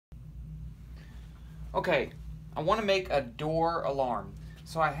Okay, I want to make a door alarm.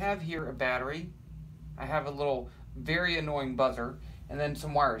 So I have here a battery, I have a little very annoying buzzer, and then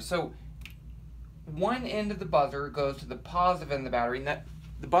some wires. So one end of the buzzer goes to the positive end of the battery, and that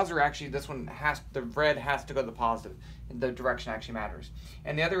the buzzer actually, this one has, the red has to go to the positive. The direction actually matters.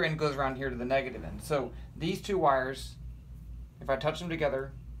 And the other end goes around here to the negative end. So these two wires, if I touch them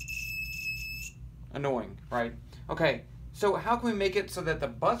together, annoying, right? Okay, so how can we make it so that the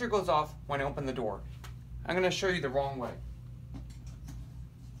buzzer goes off when I open the door? I'm going to show you the wrong way.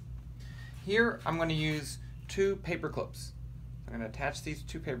 Here I'm going to use two paper clips. I'm going to attach these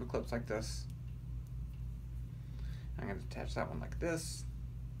two paper clips like this. I'm going to attach that one like this.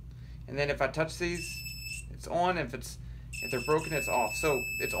 And then if I touch these, it's on. If they're broken, it's off. So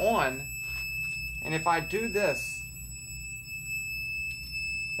it's on, and if I do this,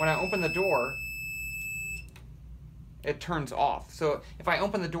 when I open the door, it turns off. So if I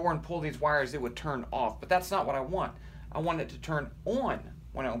open the door and pull these wires, it would turn off, but that's not what I want. I want it to turn on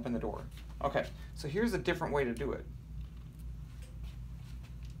when I open the door. Okay, so here's a different way to do it.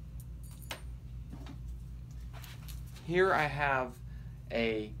 Here I have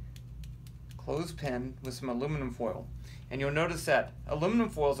a clothespin with some aluminum foil. And you'll notice that aluminum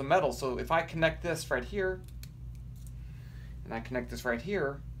foil is a metal, so if I connect this right here, and I connect this right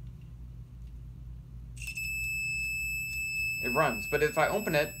here, it runs. But if I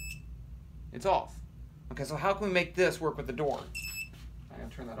open it, it's off. Okay, so how can we make this work with the door? I'm going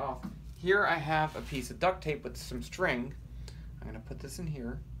to turn that off. Here I have a piece of duct tape with some string. I'm going to put this in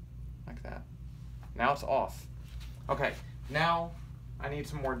here, like that. Now it's off. Okay, now I need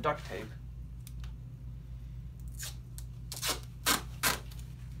some more duct tape.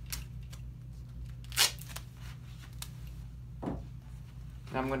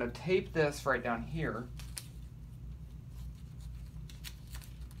 And I'm going to tape this right down here.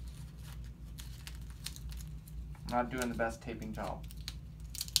 I'm not doing the best taping job.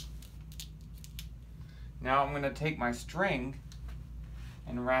 Now I'm going to take my string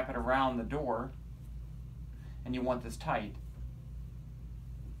and wrap it around the door. And you want this tight.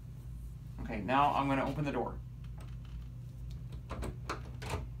 Okay, now I'm going to open the door.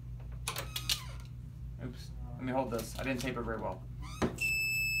 Oops, let me hold this. I didn't tape it very well.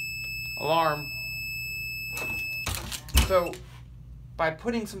 Alarm. So by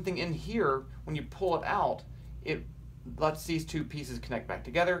putting something in here, when you pull it out, it lets these two pieces connect back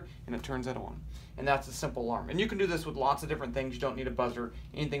together and it turns it on. And that's a simple alarm. And you can do this with lots of different things. You don't need a buzzer.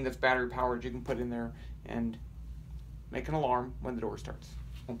 Anything that's battery powered you can put in there and make an alarm when the door starts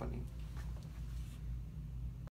opening.